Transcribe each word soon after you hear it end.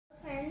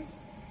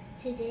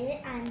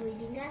Today I'm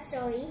reading a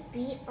story,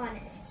 Be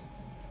Honest.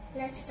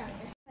 Let's start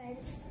this.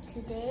 Friends,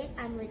 today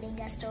I'm reading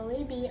a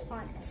story, Be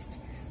Honest.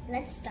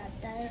 Let's start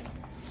the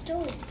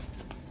story.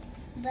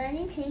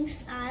 Bunny thinks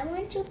I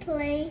want to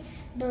play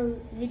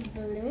with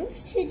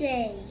balloons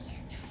today.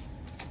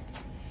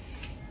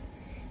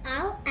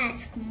 I'll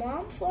ask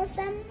Mom for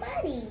some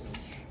money.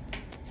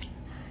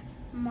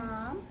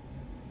 Mom,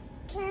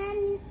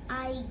 can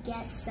I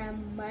get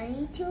some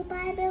money to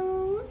buy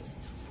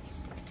balloons?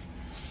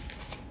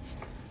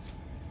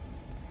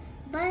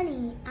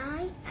 Bunny,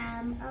 I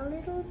am a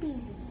little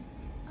busy.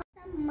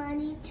 Some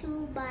money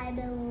to buy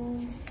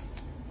balloons.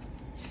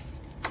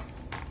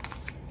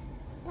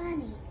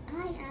 Bunny,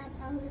 I am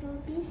a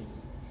little busy.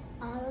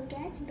 I'll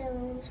get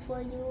balloons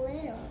for you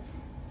later.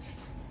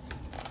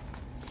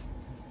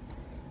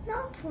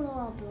 No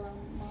problem,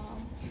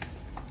 Mom.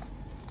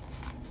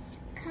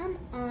 Come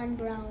on,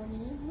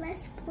 Brownie,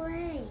 let's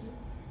play.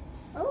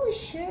 Oh,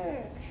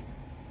 sure.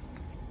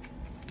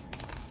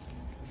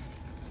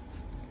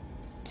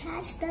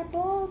 Catch the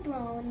ball,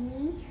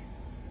 Brownie.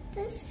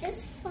 This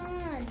is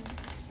fun.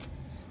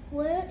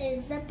 Where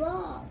is the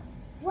ball?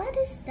 What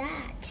is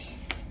that?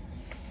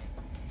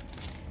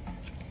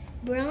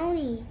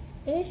 Brownie,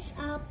 it's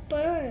a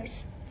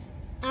purse.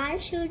 I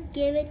should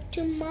give it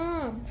to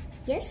Mom.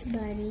 Yes,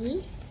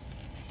 Bunny.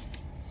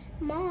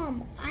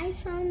 Mom, I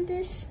found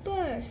this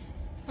purse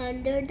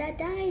under the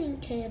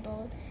dining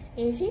table.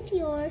 Is it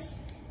yours?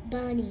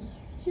 Bunny,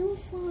 you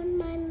found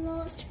my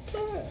lost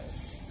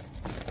purse.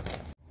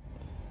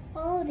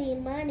 All the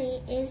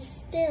money is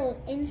still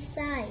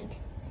inside.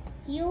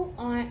 You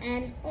are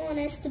an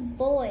honest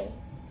boy.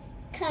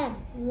 Come,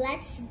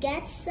 let's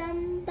get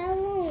some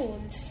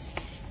balloons.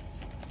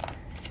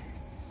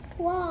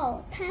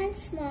 Wow,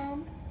 thanks,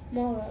 Mom.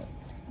 Moral: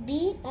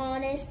 be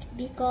honest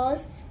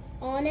because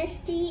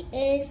honesty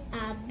is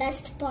our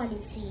best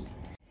policy.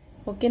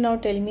 Okay, now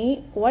tell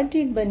me, what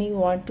did Bunny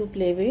want to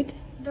play with?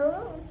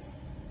 Balloons.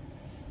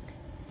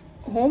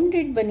 Whom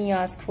did Bunny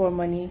ask for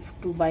money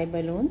to buy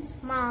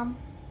balloons? Mom.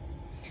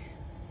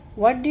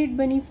 What did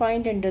Bunny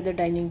find under the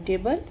dining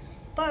table?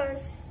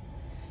 Purse.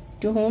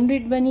 To whom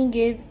did Bunny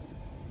give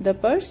the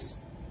purse?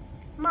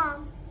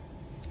 Mom.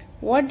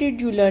 What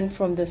did you learn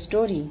from the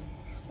story?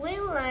 We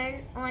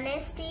learned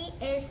honesty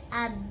is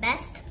our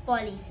best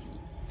policy.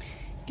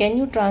 Can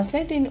you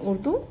translate in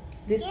Urdu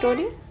this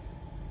story?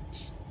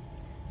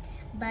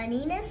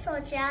 बनी ने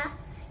सोचा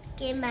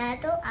कि मैं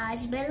तो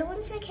आज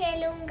balloon से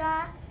खेलूंगा।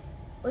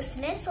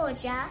 उसने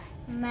सोचा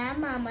मैं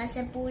मामा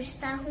से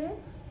पूछता हूँ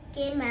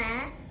कि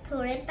मैं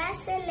थोड़े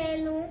पैसे ले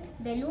लूं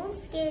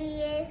बैलून्स के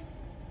लिए।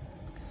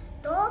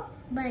 तो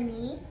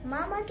बनी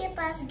मामा के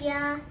पास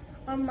गया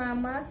और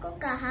मामा को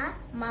कहा,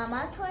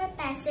 मामा थोड़े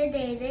पैसे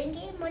दे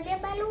देंगे, मुझे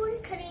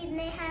बैलून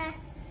खरीदने हैं।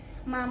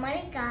 मामा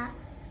ने कहा,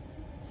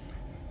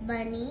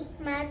 बनी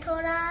मैं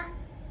थोड़ा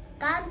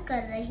काम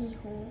कर रही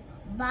हूँ,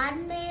 बाद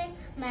में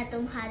मैं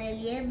तुम्हारे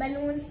लिए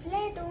बैलून्स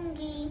ले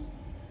दूंगी।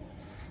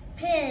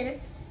 फिर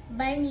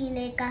बनी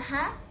ने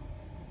कहा,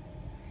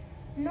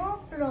 नो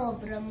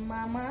प्रॉब्लम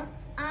मामा,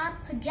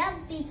 आप जब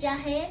भी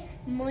चाहे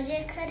मुझे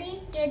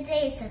खरीद के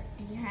दे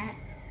सकती हैं।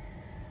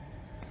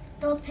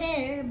 तो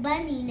फिर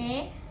बनी ने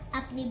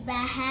अपनी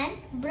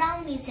बहन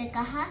ब्राउनी से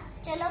कहा,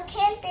 चलो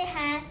खेलते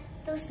हैं।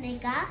 तो उसने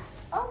कहा,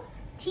 ओ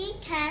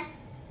ठीक है।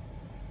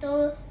 तो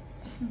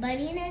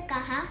बनी ने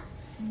कहा,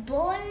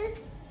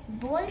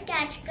 बॉल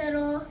कैच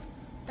करो।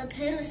 तो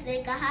फिर उसने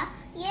कहा,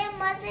 ये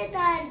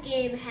मजेदार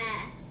गेम है।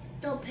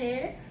 तो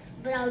फिर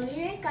ब्राउनी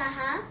ने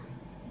कहा,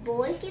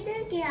 बॉल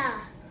किधर गया?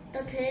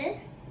 तो फिर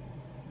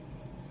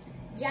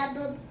जब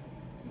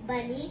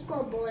बनी को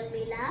बॉल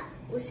मिला,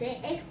 उसे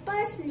एक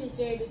पर्स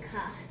नीचे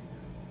दिखा।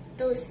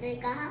 तो उसने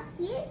कहा,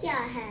 ये क्या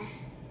है?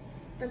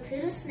 तो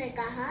फिर उसने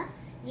कहा,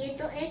 ये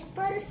तो एक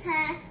पर्स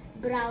है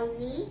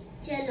ब्राउनी,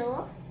 चलो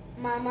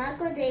मामा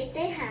को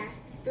देखते हैं।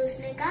 तो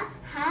उसने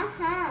कहा,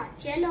 हाँ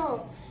चलो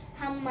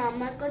हम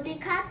मामा को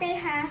दिखाते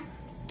हैं।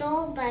 तो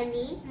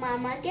बनी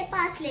मामा के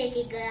पास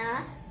लेके गया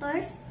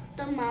पर्स।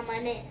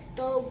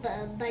 तो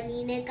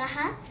बनी ने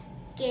कहा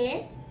कि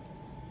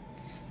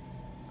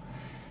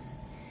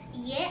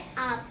ये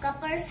आपका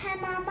पर्स है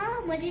मामा,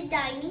 मुझे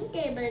डाइनिंग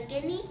टेबल के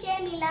नीचे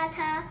मिला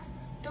था।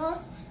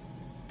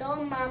 तो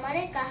मामा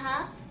ने कहा,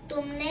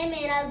 तुमने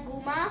मेरा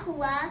गुमा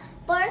हुआ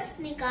पर्स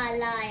निकाल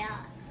लाया।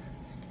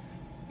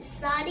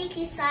 सारी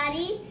की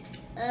सारी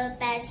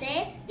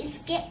पैसे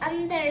इसके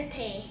अंदर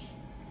थे।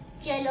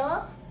 चलो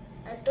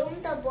तुम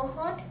तो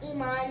बहुत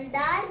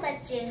ईमानदार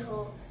बच्चे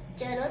हो,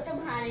 चलो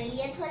तुम्हारे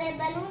लिए थोड़े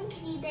बैलून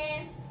खरीदे।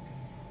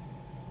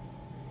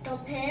 तो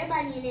फिर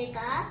बनी ने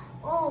कहा,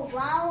 ओ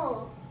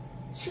वाओ,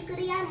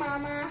 शुक्रिया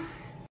मामा।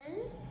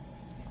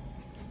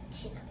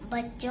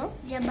 बच्चों,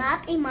 जब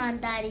आप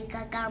ईमानदारी का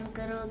काम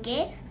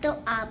करोगे तो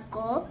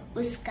आपको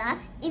उसका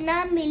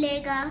इनाम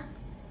मिलेगा।